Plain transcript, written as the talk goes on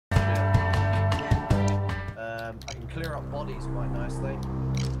clear up bodies quite nicely.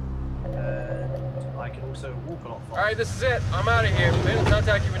 And I can also walk a lot faster. Alright, this is it. I'm out of here. Plan to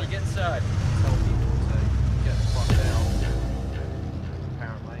contact you when you get inside. Tell people to get the fuck out.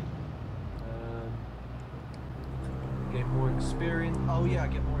 Apparently. Get more experience. Oh yeah, I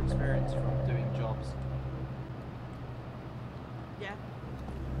get more experience from doing jobs. Yeah.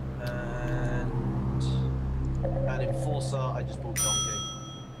 And Enforcer, I just bought Donkey.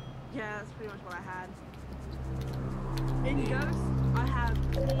 Yeah, that's pretty much what I had. In Ghost, I have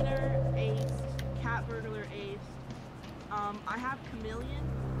Cleaner, Ace, Cat Burglar, Ace. I have Chameleon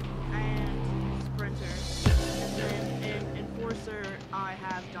and Sprinter. And then in Enforcer, I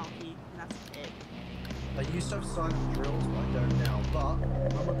have Donkey, and that's it. I used to have silent drills, but I don't now. But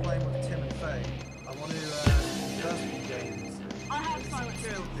when we're playing with Tim and Faye, I want to first few games. I have silent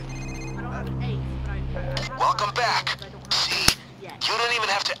drills. I don't have an Ace, but I have Welcome back. I don't have See, an Ace yet. you don't even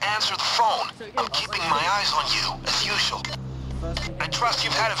have to answer the phone. I'm keeping my eyes on you, as usual. I trust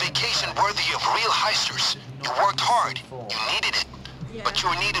you've had a vacation worthy of real heisters. You worked hard. You needed it. Yeah. But you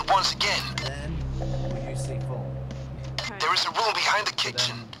were needed once again. And then we use C4. Okay. There is a room behind the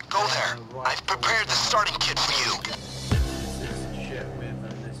kitchen. Go there. I've prepared the starting kit for you. This is shit with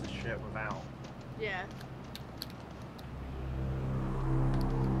and this is shit without. Yeah.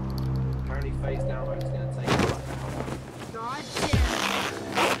 Apparently phase download is going to take like an hour. God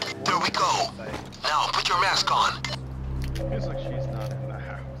damn. There we go. Now put your mask on. Feels like she's not in the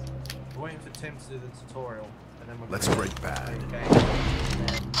house. We're waiting for Tim to do the tutorial. And then we're Let's break bad.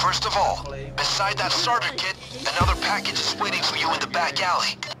 First of all, beside that starter kit, another package is waiting for you in the back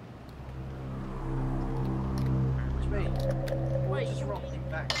alley. What do you mean? Wait, Just rock me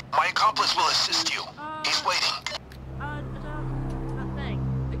back. My accomplice will assist you. He's waiting. that thing.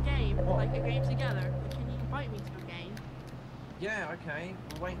 A game. Like a game together. Like, can you invite me to a game? Yeah, okay.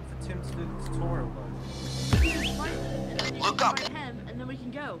 We're waiting for Tim to do the tutorial though. You invite me, and then you Look can up. invite him, and then we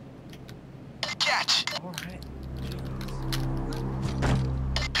can go. Catch. Alright.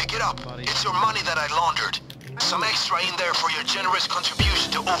 Pick it up. It's your money that I laundered. Some extra in there for your generous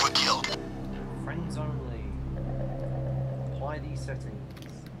contribution to Overkill. Friends only. Apply these settings.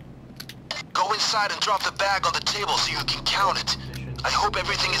 Go inside and drop the bag on the table so you can count it. I hope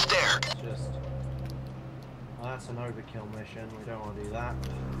everything is there. Just... Well, that's an overkill mission. We don't want to do that.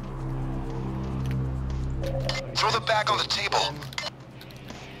 Throw the bag on the table.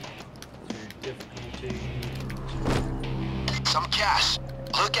 Difficulty. Some cash.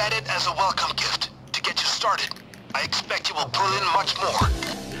 Look at it as a welcome gift to get you started. I expect you will pull in much more.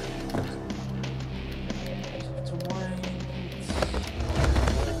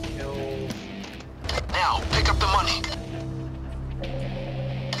 Now, pick up the money.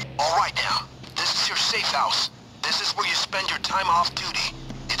 Alright now, this is your safe house. This is where you spend your time off duty.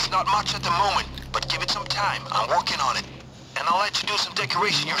 It's not much at the moment, but give it some time. I'm working on it. And I'll let you do some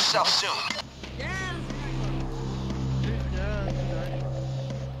decoration yourself soon.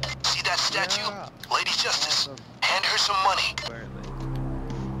 See that statue? Lady Justice. Hand her some money.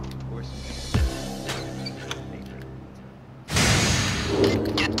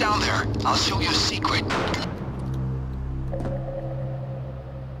 Get down there. I'll show you a secret.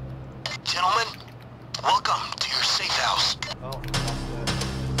 Gentlemen, welcome to your safe house.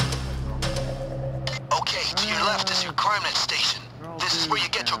 Okay, to your left is your CrimeNet station. This is where you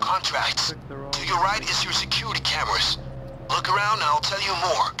get your contracts. To your right is your security cameras. Look around and I'll tell you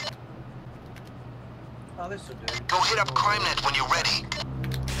more. Oh, this will do. Go hit up CrimeNet when you're ready.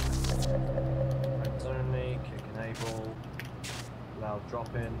 Friends only, kick enable, allow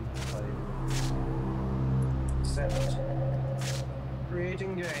drop in, play, accept,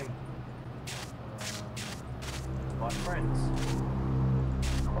 creating game, invite friends,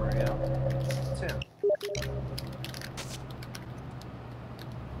 worry out, Tim.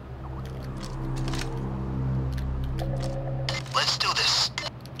 Let's do this.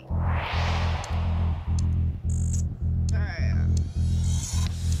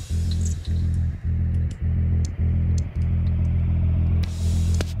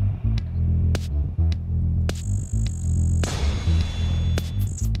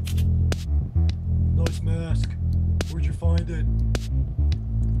 Nice mask. Where'd you find it?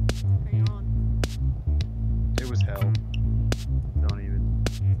 Hang on. It was hell. Don't even.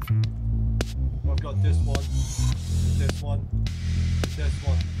 I've got this one, this one, this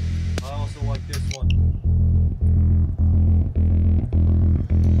one. I also like this one.